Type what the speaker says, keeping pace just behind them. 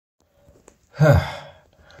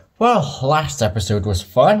Well, last episode was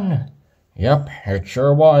fun. Yep, it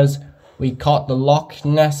sure was. We caught the Loch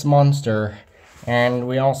Ness Monster, and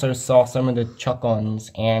we also saw some of the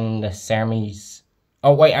Chuck-ons and the Sammy's.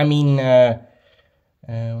 Oh wait, I mean,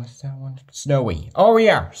 what's that one? Snowy. Oh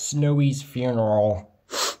yeah, Snowy's funeral.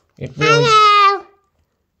 It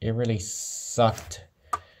really sucked.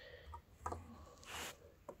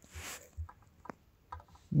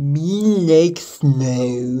 Me like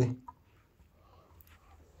snow.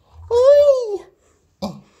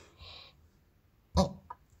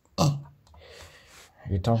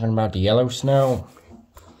 You're talking about the yellow snow?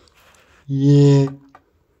 Yeah.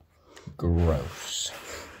 Gross.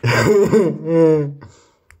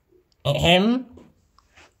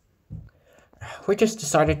 We just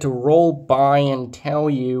decided to roll by and tell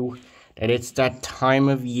you that it's that time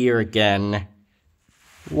of year again.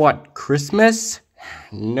 What, Christmas?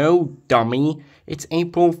 No, dummy. It's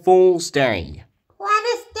April Fool's Day. What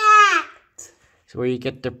is that? It's where you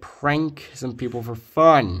get to prank some people for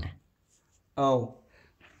fun. Oh,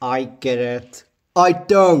 I get it. I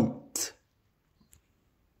don't.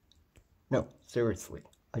 No, seriously,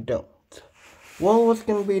 I don't. Well, what's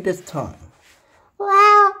gonna be this time? Well,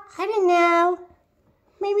 I don't know.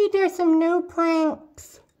 Maybe there's some new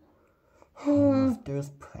pranks. If there's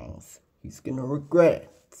pranks, he's gonna regret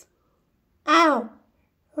it. Oh,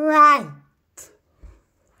 right.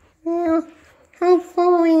 Well,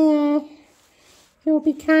 hopefully you'll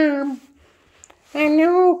be calm. And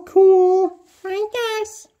no cool, I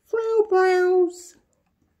guess, flow brows.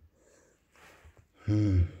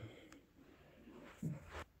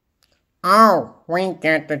 Oh, we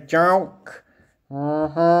get the joke.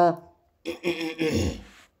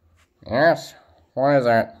 Yes, what is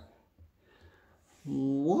that?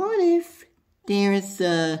 What if there's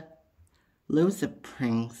loads of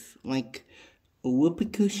pranks, like a whoopee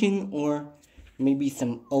cushion or maybe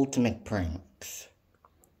some ultimate pranks?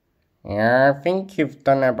 Yeah, I think you've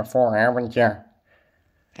done that before, haven't you?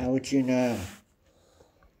 How would you know?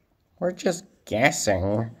 We're just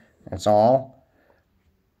guessing, that's all.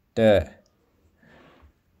 The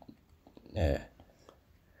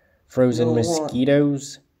frozen No, what?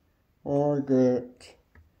 mosquitoes. Margaret.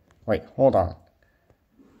 Wait, hold on.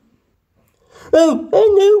 Oh,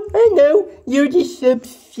 I know. You're the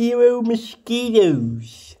Subzero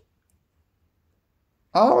Mosquitos.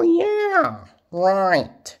 Oh yeah,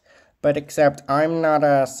 right. But except I'm not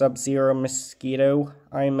a Subzero mosquito.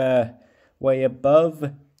 I'm a way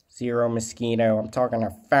above zero mosquito. I'm talking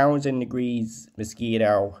 1,000 degrees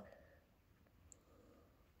mosquito.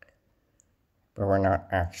 But we're not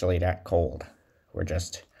actually that cold. We're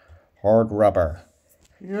just hard rubber.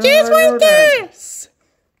 Just one guess!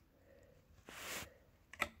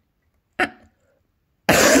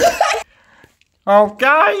 Oh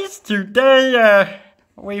guys, today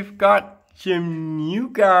we've got some new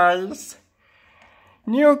guys.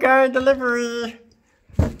 New guy delivery.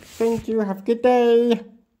 Thank you, have a good day.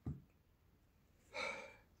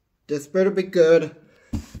 This better be good.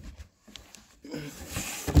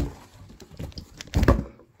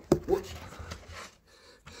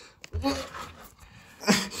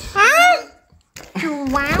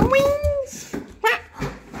 Wowings?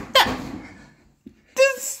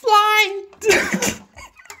 This slide!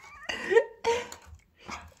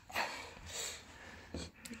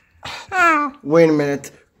 Wait a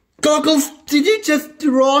minute. Goggles, did you just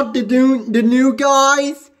draw the new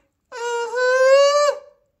guys?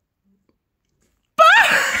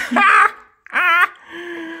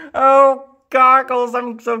 Oh, Goggles,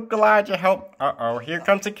 I'm so glad you helped. Uh-oh, here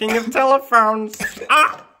comes the king of telephones.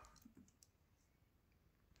 Ah!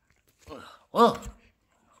 Oh,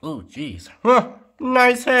 jeez.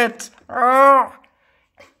 Nice hit. Oh,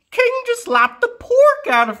 King just slapped the pork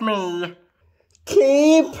out of me.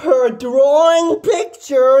 Keep her drawing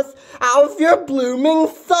pictures out of your blooming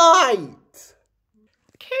sight.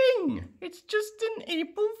 King, it's just an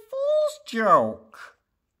April Fool's joke.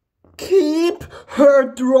 Keep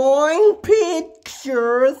her drawing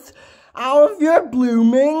pictures out of your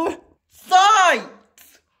blooming sight.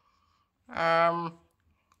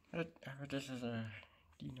 This is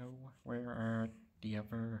do you know where are the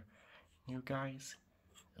other new guys?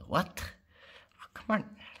 What? Oh, come on.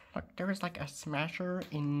 Look, there is like a smasher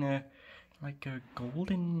in like a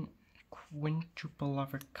golden quintuple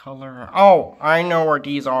of a color. Oh, I know where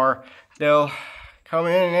these are. They'll come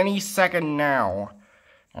in any second now.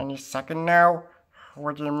 Any second now?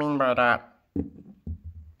 What do you mean by that?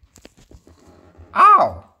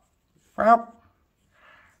 Oh! Well,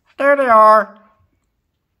 there they are.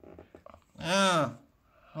 Oh,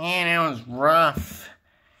 man, that was rough.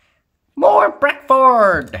 More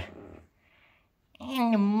Breckford!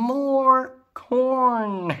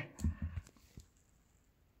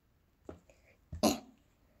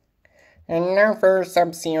 Another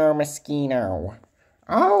Subzero Mosquito.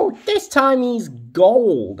 Oh, this time he's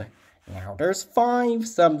gold. Now there's 5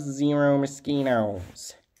 Subzero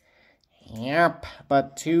Mosquitos. Yep,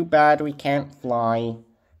 but too bad we can't fly.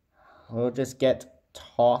 We'll just get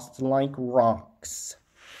tossed like rocks.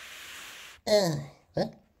 Don't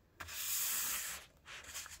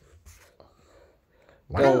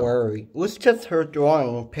worry, it was just her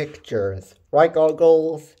drawing pictures. Right,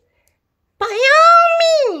 Goggles? By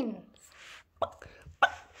all means.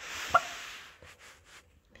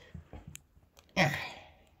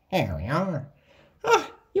 Here we are.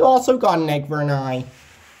 You also got an egg for an eye.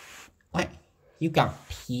 What? You got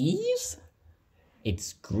peas?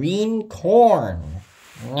 It's green corn.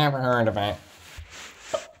 Never heard of it.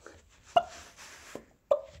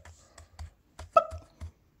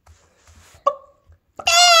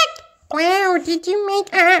 Wow, did you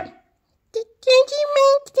make Did you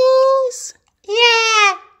make these?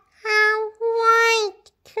 Yeah. How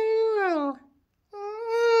white. Cool.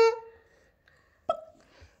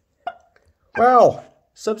 Well,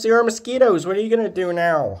 Subzero Mosquitos, what are you gonna do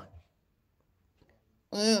now?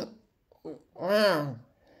 Wow.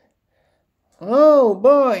 Oh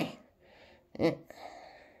boy.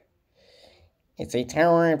 It's a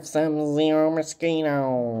tower of Subzero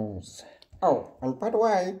Mosquitos. Oh, and by the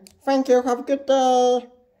way, thank you. Have a good day.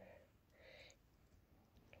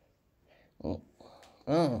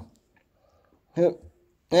 Oh.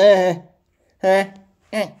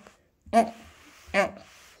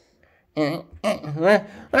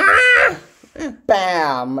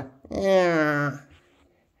 Bam. Yeah.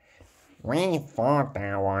 We thought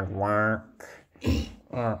that would work.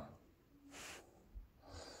 Yeah,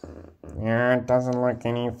 it doesn't look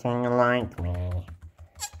anything like me.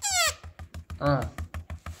 Well,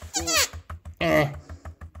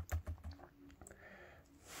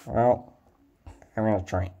 I'm gonna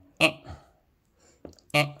try. I'm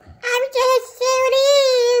just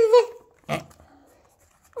serious.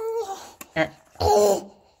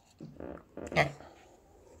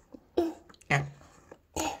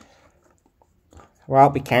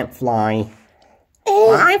 Well, we can't fly.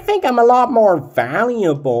 Well, I think I'm a lot more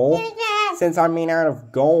valuable since I'm made out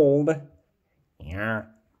of gold. Yeah,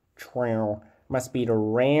 true. Must be the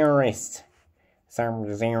rarest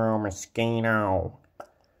Subzero Mosquito.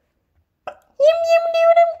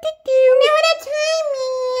 You know what time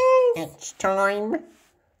means. It's time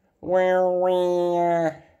where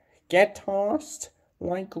we get tossed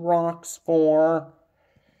like rocks for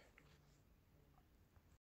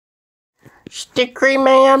Stickery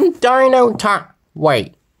Mayhem Dino Time.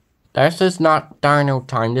 Wait, this is not Dino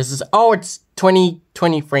Time. This is it's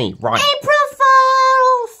 2023. Right. April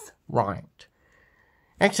Fools. Right.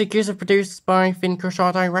 Executive produced by Finn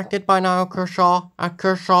Kershaw, directed by Niall Kershaw at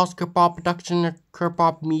Kershaw's Kebab Production and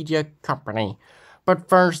Kebab Media Company. But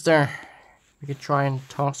first, we could try and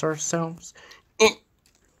toss ourselves. I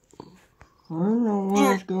don't know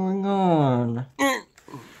what's going on.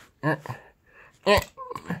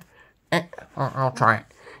 I'll try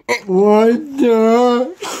it. What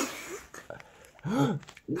the?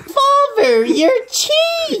 Father, your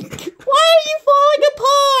cheek. Why are you falling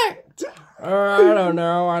apart? I don't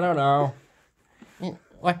know.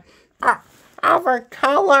 What? Other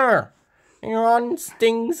color. You're on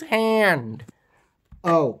Sting's hand.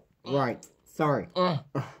 Oh, right. Sorry. Yeah.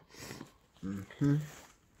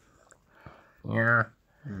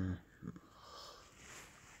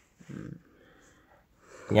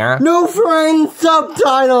 Yeah? No French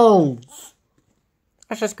subtitles!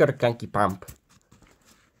 Let's just go to Gunky Pump.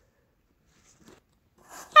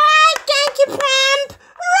 Hi, Gunky Pump.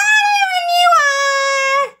 Right you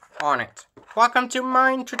are. On it. Welcome to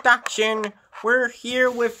my introduction. We're here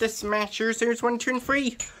with the Smashers. There's 1, 2, and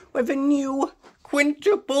 3 with a new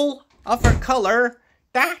quintuple of a color.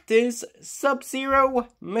 That is Subzero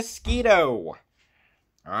Mosquito.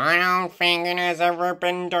 I don't think it has ever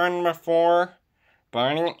been done before,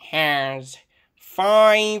 but it has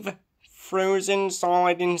 5 frozen,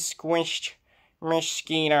 solid, and squished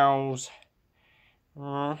mosquitoes.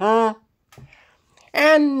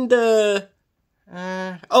 And,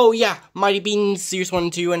 oh yeah, Mighty Beans, Zeus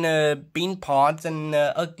 1, 2, and, Bean Pods, and,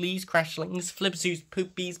 Uglies, Crashlings, Flipzoos,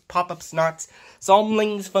 Poopies, Pop-Ups, Knots,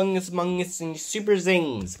 Somlings, Fungus, Mungus, and Super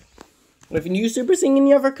Zings. With a new Super Zing in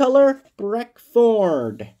the other color,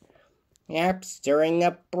 Breckford. Yep, stirring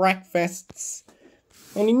up breakfasts.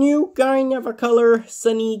 And a new guy in the other color,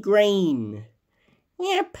 Sunny Grain.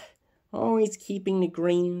 Yep, always keeping the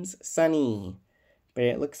grains sunny. But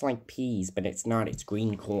it looks like peas, but it's not, it's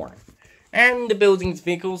green corn. And the buildings,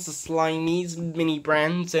 vehicles, the Slimies, mini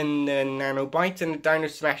brands, and the nanobites, and the Dino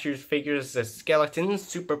Smashers figures, the skeletons,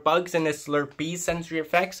 super bugs, and the Slurpees, sensory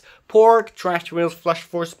effects, pork, trash wheels, flush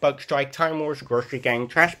force, bug strike, time wars, grocery gang,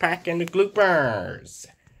 trash pack, and the gloopers.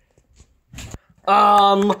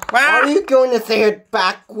 Are you going to say it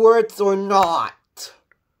backwards or not?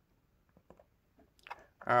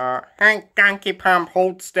 Hey, Donkey Pump,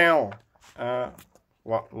 hold still.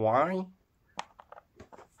 What, why?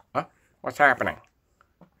 Huh? What's happening?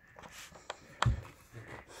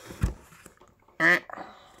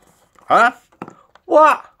 Huh?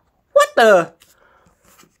 What? What the?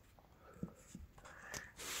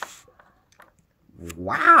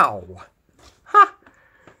 Wow. Huh.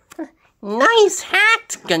 Nice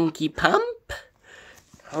hat, Gunky Pump.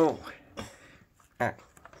 Oh.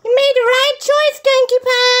 You made the right choice, Gunky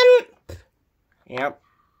Pump. Yep.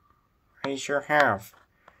 I sure have.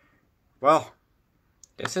 Well,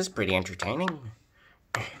 this is pretty entertaining.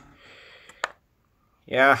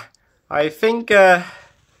 Yeah, I think,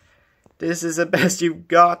 this is the best you've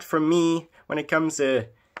got from me when it comes to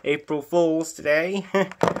April Fools today.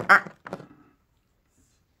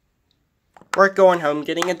 We're going home,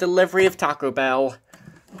 getting a delivery of Taco Bell.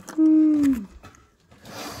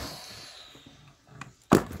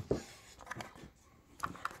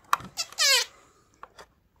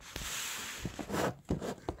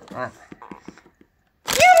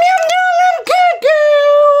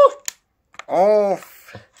 Oh,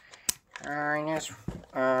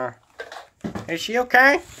 is she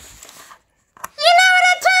okay? You know what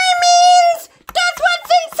a time means? That's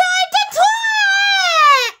what's inside the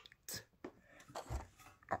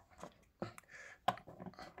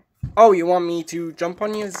toilet! Oh, you want me to jump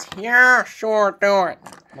on you? Yeah, sure, do it.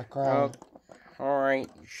 Alright,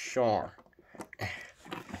 sure.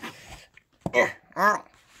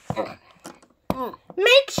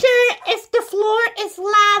 Make sure if the floor is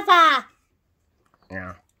lava.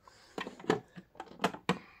 Yeah.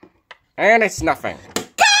 And it's nothing.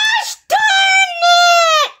 Gosh darn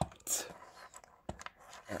it!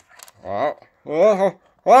 Whoa, whoa,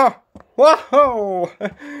 whoa, whoa!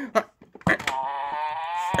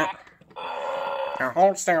 Now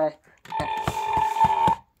hold still.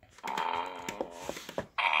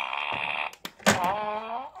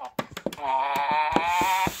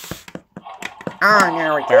 Ah,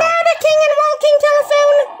 there we go. Now the king and walking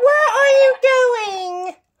telephone, where are you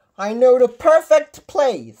going? I know the perfect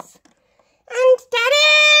place. And that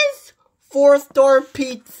is? 4-star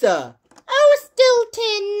pizza. Oh,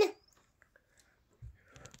 Stilton.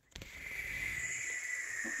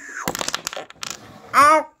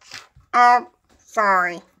 Oh,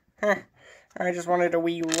 sorry. I just wanted a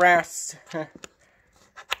wee rest.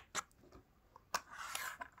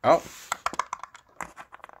 Oh.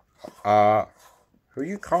 Who are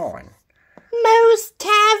you calling? Moe's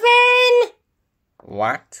Tavern.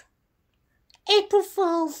 What? April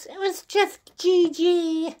Fools. It was just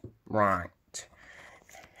GG. Right.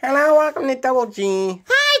 Hello, welcome to Double G.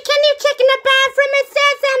 Hi, can you check in the bathroom and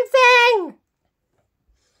say something?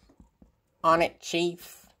 On it,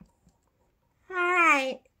 Chief.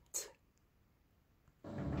 Alright.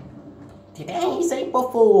 Today's April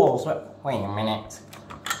Fools. Wait a minute.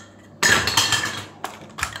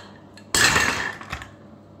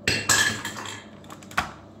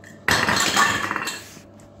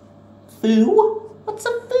 Foo? What's a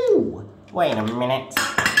foo? Wait a minute.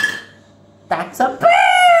 That's a boo!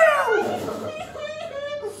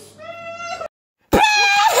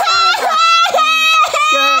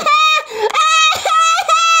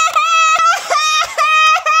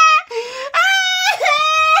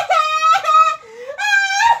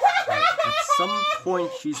 At some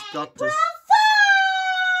point she's got this.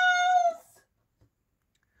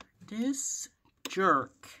 This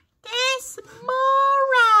jerk. This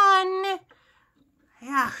moron.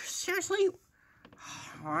 Yeah, seriously?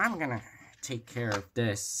 Oh, I'm gonna take care of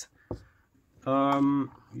this.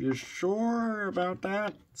 You sure about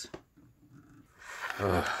that?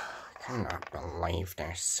 Ugh, I cannot believe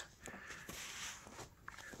this.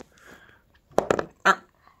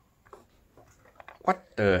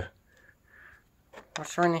 What the?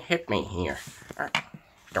 What's trying to hit me here?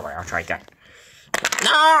 Don't worry, I'll try again.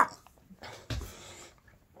 No!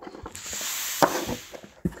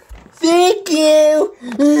 Thank you.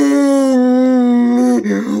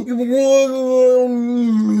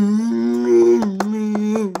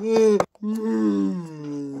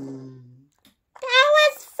 That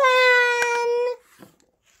was fun.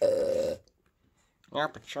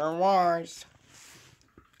 Yep, it sure was.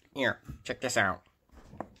 Here, check this out.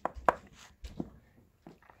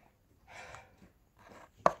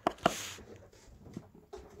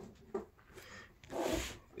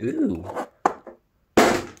 Ooh.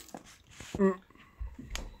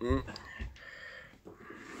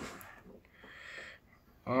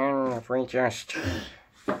 And if we just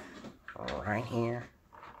right here.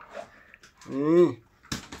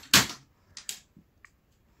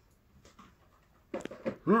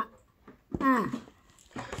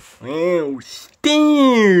 Oh,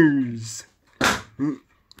 stairs!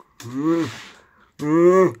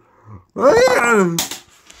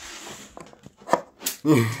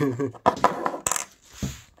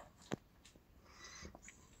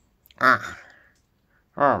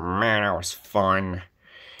 Oh man, that was fun.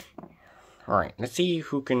 Alright, let's see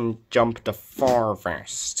who can jump the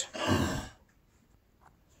farthest.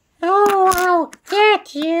 Oh, I'll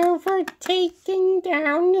get you for taking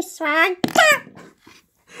down the swag.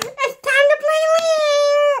 It's time to play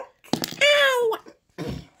Link! Ow!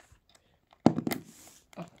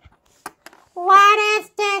 What is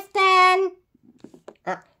this then?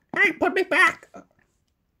 Hey, put me back!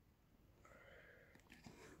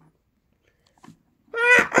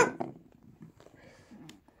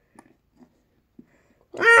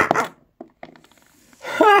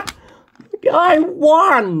 I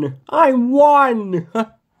won! I won!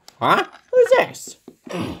 Huh? Who's this?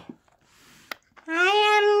 I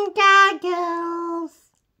am Goggles.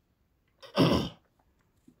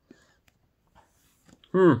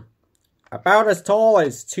 About as tall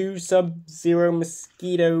as two Subzero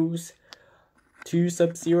Mosquitos. Two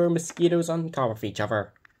Subzero Mosquitos on top of each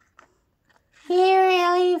other. You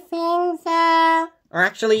really think so? Or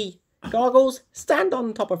actually, Goggles, stand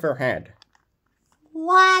on top of her head.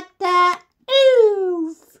 What the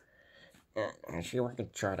oof? Actually, we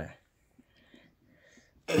could try to...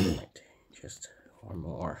 Wait, just one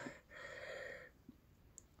more.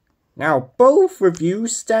 Now, both of you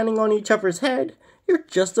standing on each other's head, you're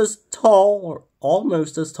just as tall, or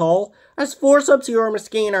almost as tall, as 4 Subzero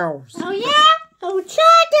Mosquitos. Oh yeah? Oh,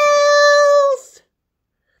 Chuggles!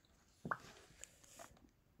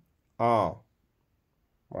 Oh.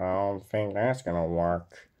 Well, I don't think that's gonna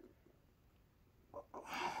work.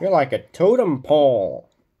 You're like a totem pole.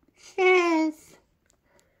 Yes.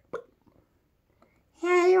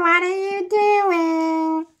 Hey, what are you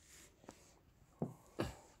doing?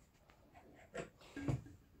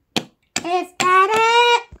 Is that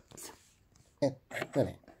it?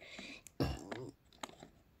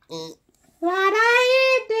 What are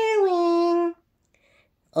you doing?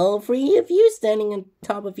 All 3 of you standing on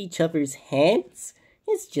top of each other's heads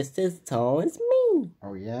is just as tall as me.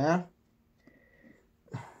 Oh, yeah?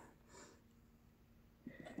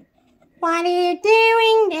 What are you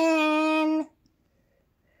doing then?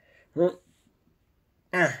 What?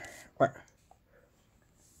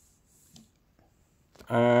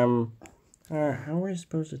 How are we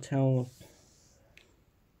supposed to tell?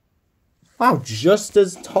 Wow, just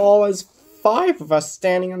as tall as 5 of us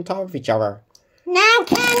standing on top of each other. Now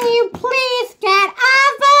can you please get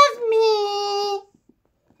off of me?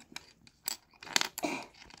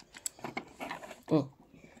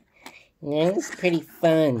 Yeah, it's pretty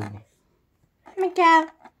fun. Let me go.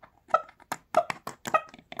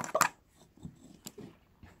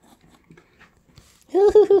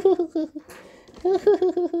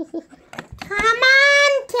 Come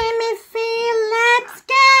on, Timothy, let's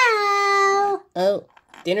go. Oh,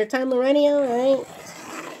 dinner time already, alright?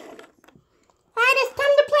 Right, it's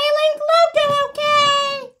time to play Link Ludo, okay?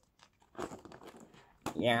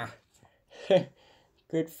 Yeah.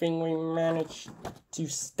 Good thing we managed to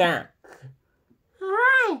stack.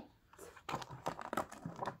 Alright.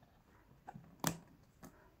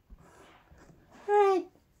 Alright,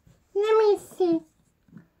 let me see.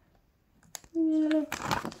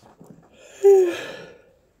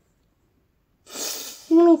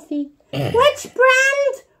 Let me see. Which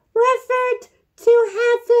brand referred to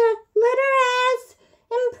has the letter S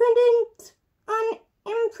imprinted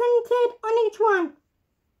on each one?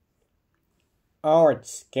 Oh,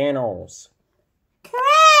 it's Skittles.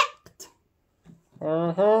 Correct!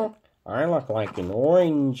 I look like an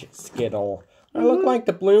orange Skittle. I look like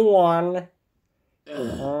the blue one.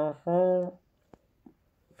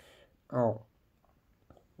 Oh.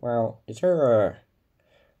 Well, is there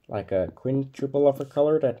like a quintuple of a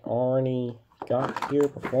color that already got here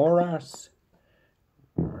before us?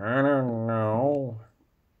 I don't know.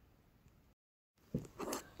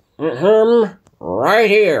 Right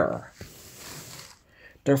here.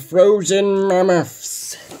 The frozen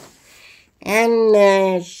mammoths. And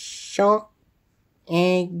the shock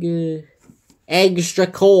egg. Extra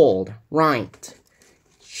cold. Right.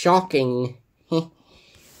 Shocking.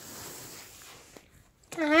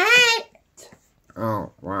 Alright.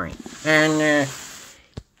 Oh, right. And,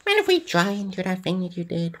 Wait if we try and do that thing that you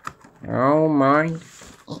did? Oh my.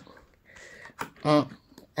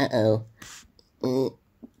 Uh-oh.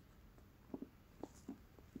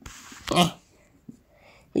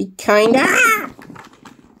 We kinda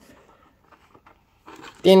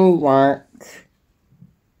didn't work.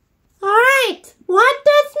 Alright, what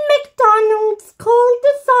does McDonald's call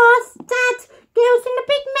the sauce that goes in the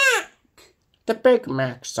Big Mac? The Big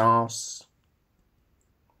Mac sauce.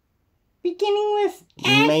 Beginning with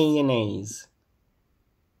S. Mayonnaise.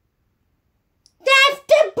 That's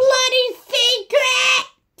the bloody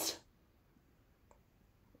secret!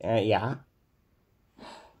 Yeah.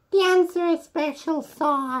 The answer is special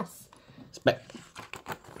sauce.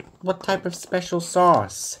 What type of special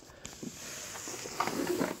sauce?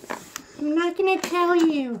 I'm not gonna tell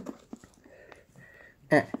you.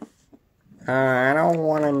 I don't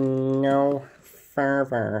want to know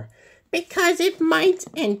further. Because it might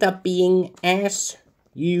end up being S-U-S.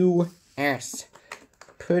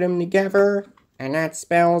 Put them together, and that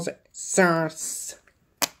spells sauce.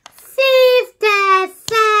 Sister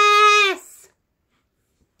sauce!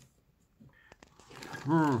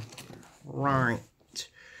 Right.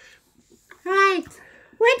 Right.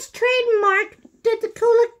 Which trademark did the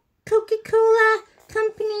Coca-Cola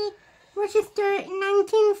Company register in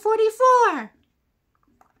 1944?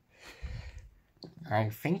 I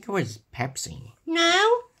think it was Pepsi.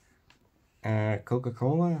 No.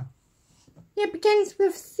 Coca-Cola? It begins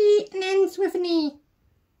with C and ends with an E.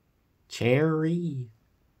 Cherry?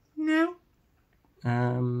 No.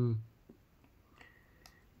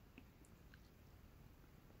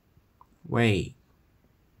 Wait.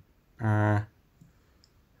 him.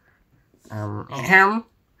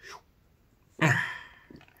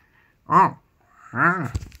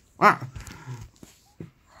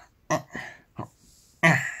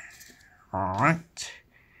 Alright.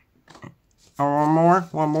 Oh,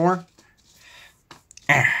 one more.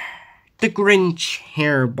 The Grinch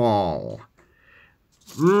hairball.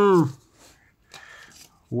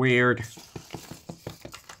 Weird.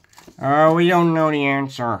 Oh, we don't know the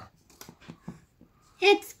answer.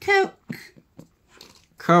 It's Coke.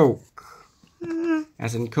 Coke.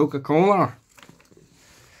 As in Coca-Cola.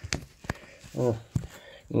 Oh,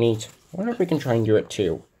 neat. I wonder if we can try and do it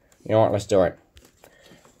too. You know what? Let's do it.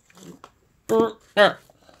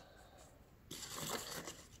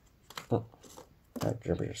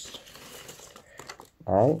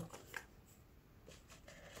 Oh.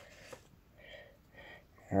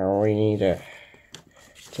 Oh, we need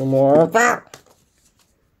two more of that.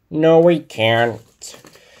 No, we can't.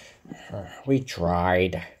 We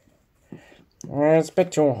tried. It's a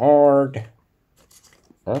bit too hard.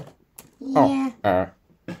 Huh? Yeah. Oh,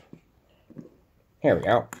 here we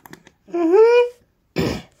go.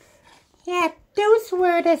 Yeah, those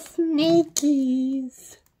were the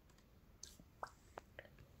snakies.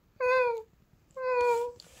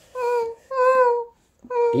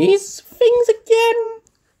 These things again?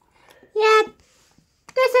 Yeah,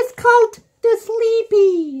 this is called the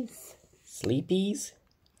sleepies. Sleepies?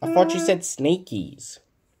 I thought you said snakies.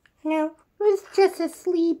 No, it was just the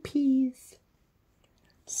sleepies.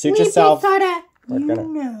 Suit yourself. Sorta, We're you gonna-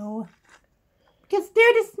 know. Because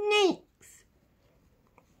they're the snakes.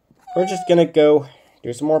 We're just gonna go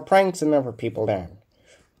do some more pranks and never people down.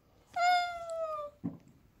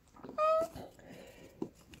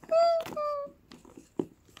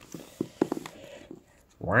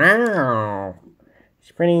 Wow.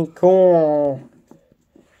 It's pretty cool.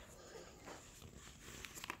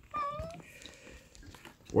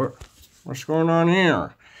 What's going on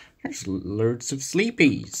here? There's loads of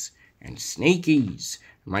sleepies and snakies. It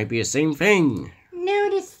might be the same thing. No,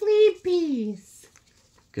 the sleepies.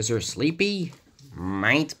 Because they're sleepy?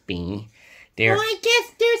 Might be. Oh, They're I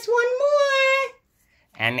guess there's one more.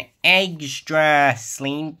 an extra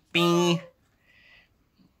sleepy.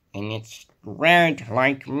 And it's red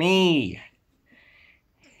like me.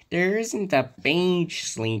 There isn't a beige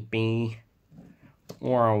sleepy.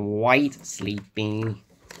 Or a white sleepy.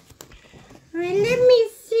 Alright, let me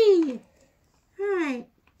see. Alright.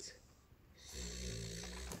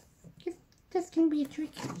 This can be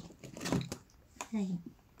tricky. Right.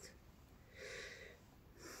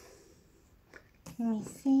 Let me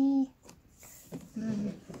see.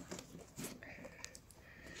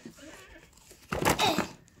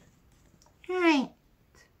 Alright.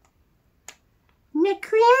 The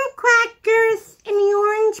cream crackers in the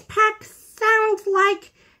orange pack sound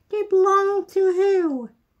like they belong to who?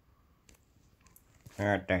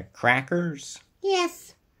 The crackers?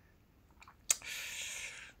 Yes.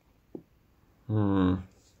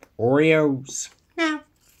 Oreos? No.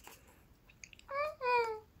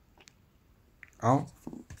 Oh.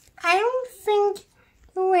 I don't think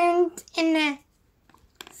you went in a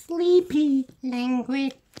sleepy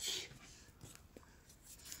language.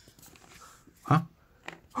 Huh?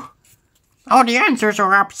 Oh, the answers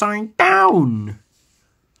are upside down.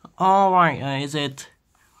 All right, is it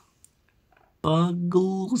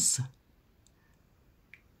Buggles?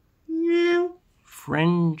 No.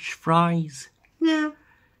 French fries? No.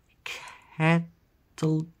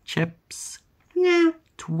 Kettle chips? No.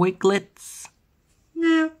 Twiglets?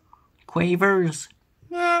 No. Quavers?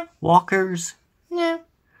 No. Walkers? No.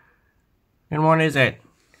 And what is it?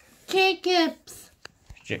 Jacobs.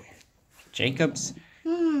 Jacobs?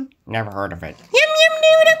 Hmm. Never heard of it. Yum yum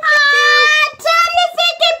noodle. Time to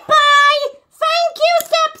say goodbye. Thank you,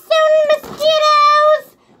 Subzero Mosquitos.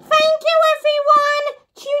 Thank you, everyone.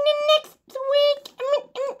 Tune in next week.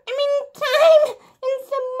 Time in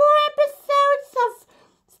some more episodes of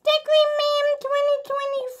Stickery Mayhem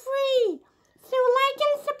 2023. So like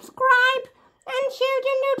and subscribe and share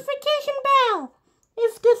the notification bell.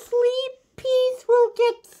 If the sleepies will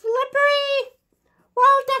get slippery,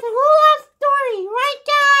 well, that's a whole other story, right,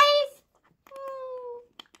 guys?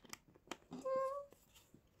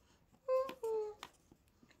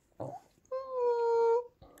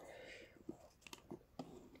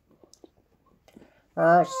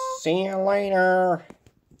 See you later.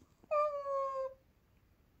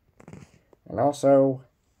 And also,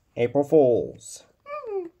 April Fools.